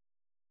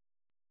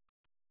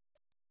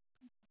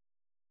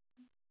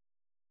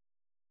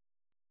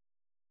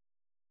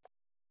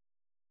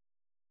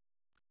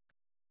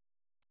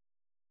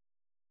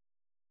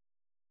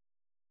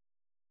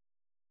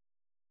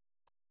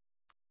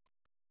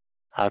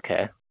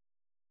 Okay.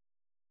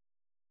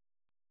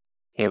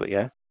 Here we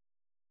go.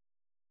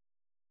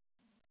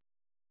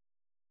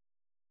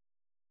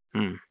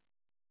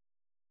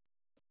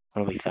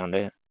 What have we found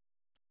there?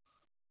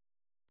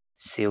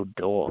 Sealed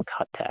door,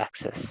 cut to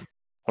access.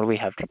 What do we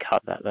have to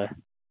cut that though?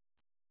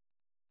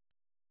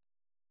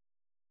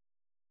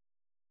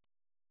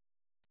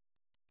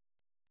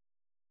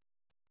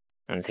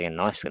 I don't think a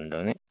knife's gonna do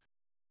it.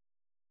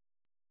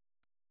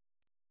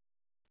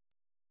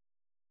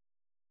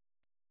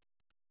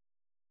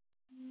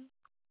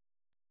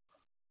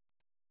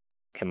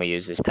 Can we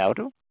use this power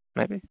tool?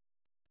 Maybe?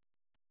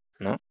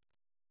 No?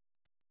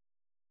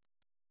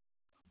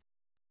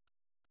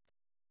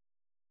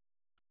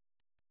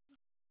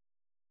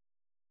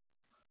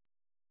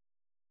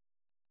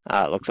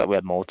 Ah, it looks like we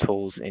have more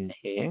tools in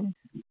here.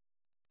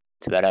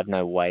 Too bad I have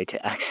no way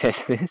to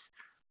access this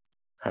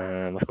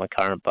with my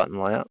current button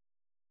layout.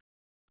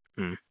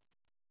 Anyway,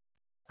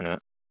 I'll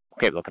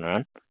keep looking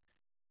around.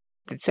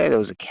 Did say there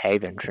was a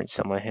cave entrance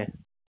somewhere here.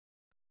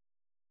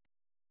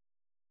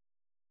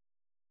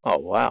 Oh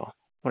wow,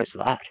 what is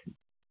that?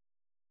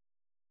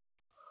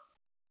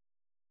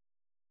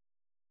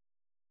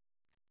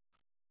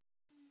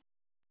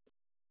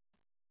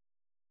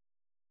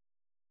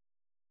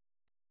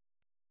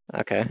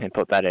 Okay, and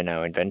put that in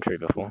our inventory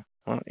before.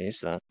 What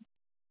is that?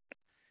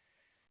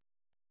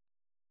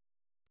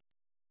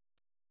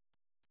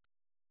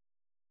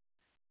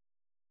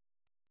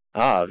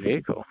 Ah, a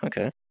vehicle,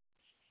 okay.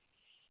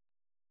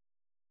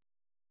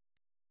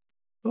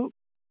 Oh,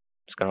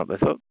 it's gone up the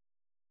top.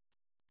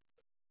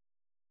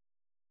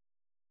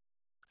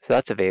 So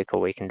that's a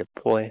vehicle we can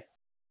deploy.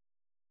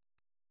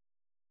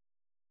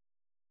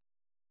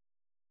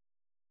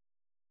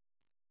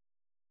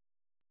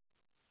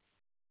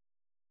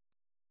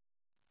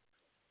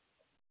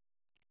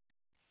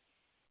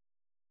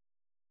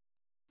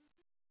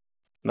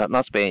 That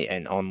must be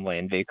an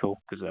on-land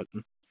vehicle, because it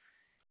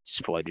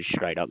just floated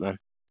straight up then.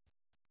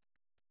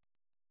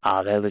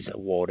 Ah, there was a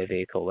water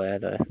vehicle there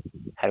though.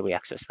 How do we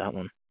access that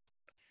one?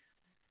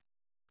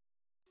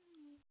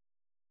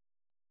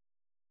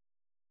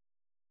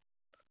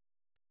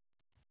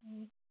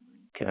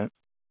 Okay.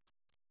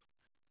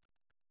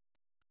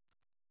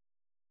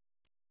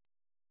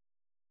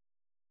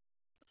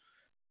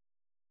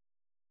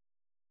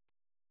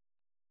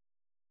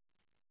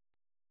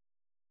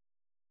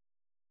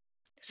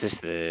 Is this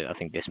the, I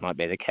think this might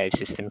be the cave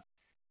system.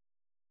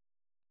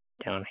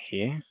 Down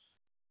here.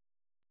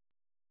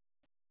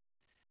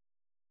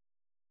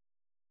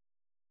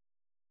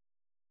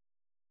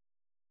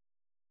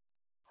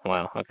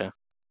 Wow, okay.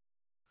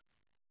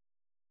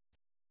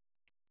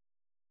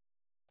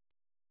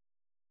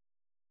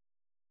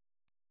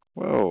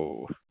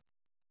 Whoa.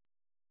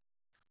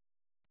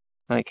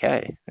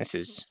 Okay, this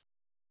is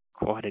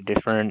quite a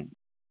different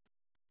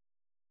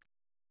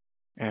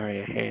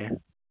area here.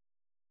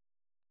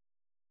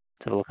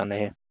 Let's have a look under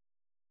here.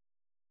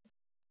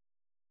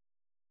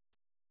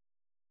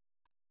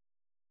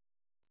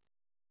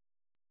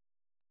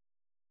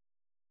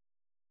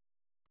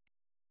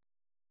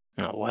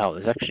 Oh wow,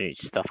 there's actually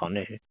stuff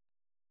under here.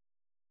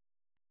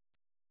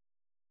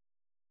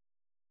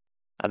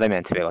 Are they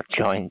meant to be like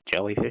giant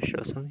jellyfish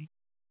or something?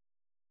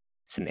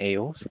 Some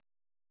eels?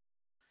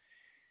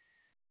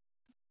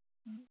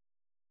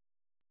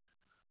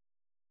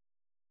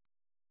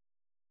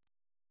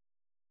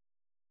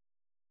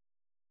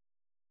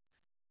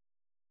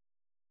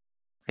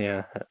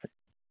 Yeah, that's it.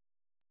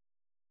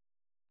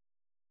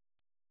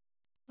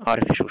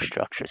 Artificial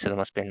structure, so there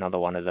must be another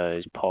one of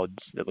those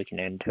pods that we can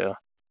enter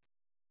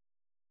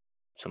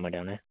somewhere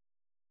down there.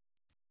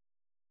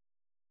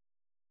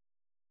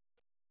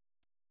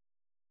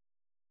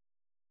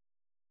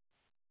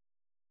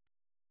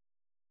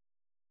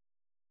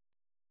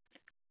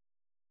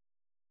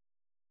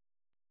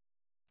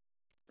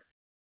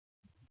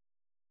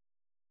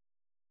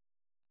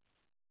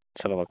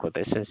 Let's have a look what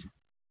this is.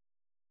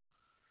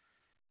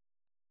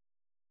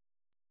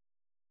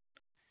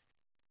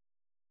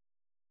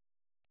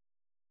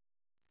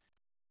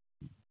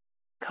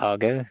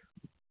 Cargo.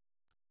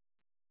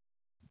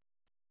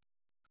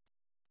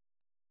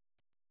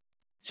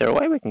 Is there a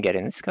way we can get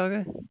in this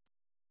cargo?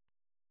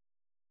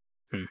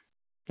 There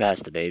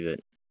has to be, but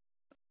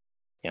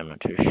yeah, I'm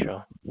not too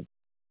sure.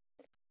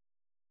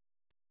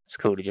 It's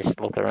cool to just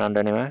look around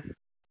anyway,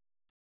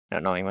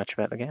 not knowing much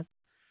about the game.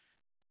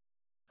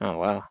 Oh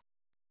wow.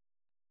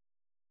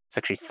 It's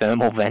actually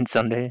thermal vents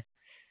under here.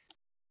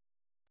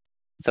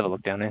 Let's have a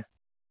look down there.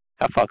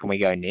 How far can we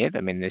go near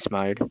them in this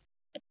mode?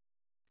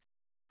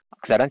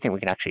 Because I don't think we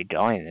can actually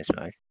die in this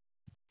mode.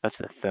 That's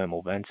the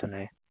thermal vents on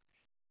there.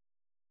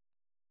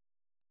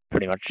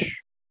 Pretty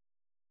much,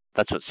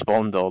 that's what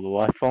spawned all the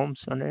life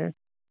forms on there.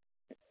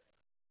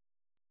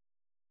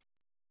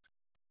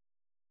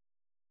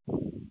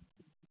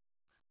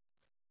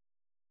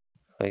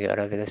 We got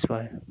over this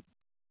way.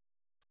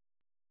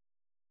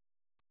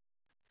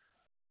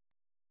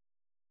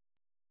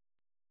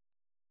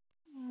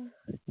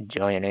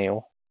 Giant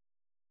eel.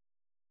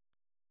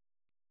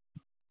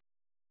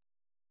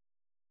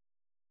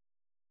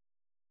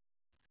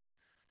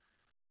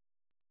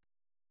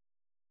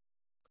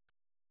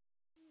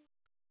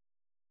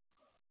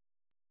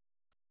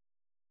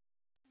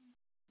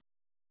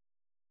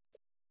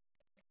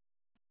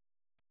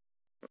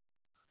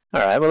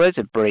 Alright, well there's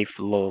a brief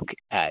look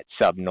at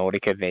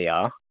Subnautica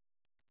VR.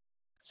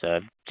 So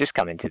I've just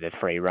come into the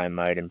free roam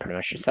mode and pretty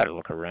much just had a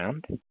look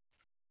around.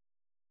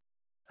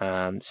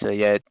 So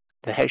yeah,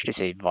 the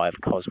HTC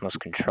Vive Cosmos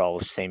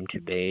controls seem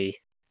to be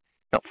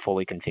not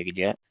fully configured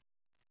yet,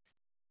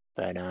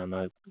 but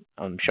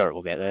I'm sure it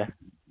will get there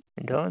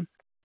in time.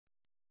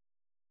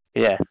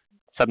 But yeah,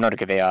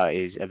 Subnautica VR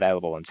is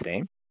available on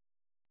Steam.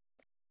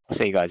 I'll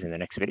see you guys in the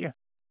next video.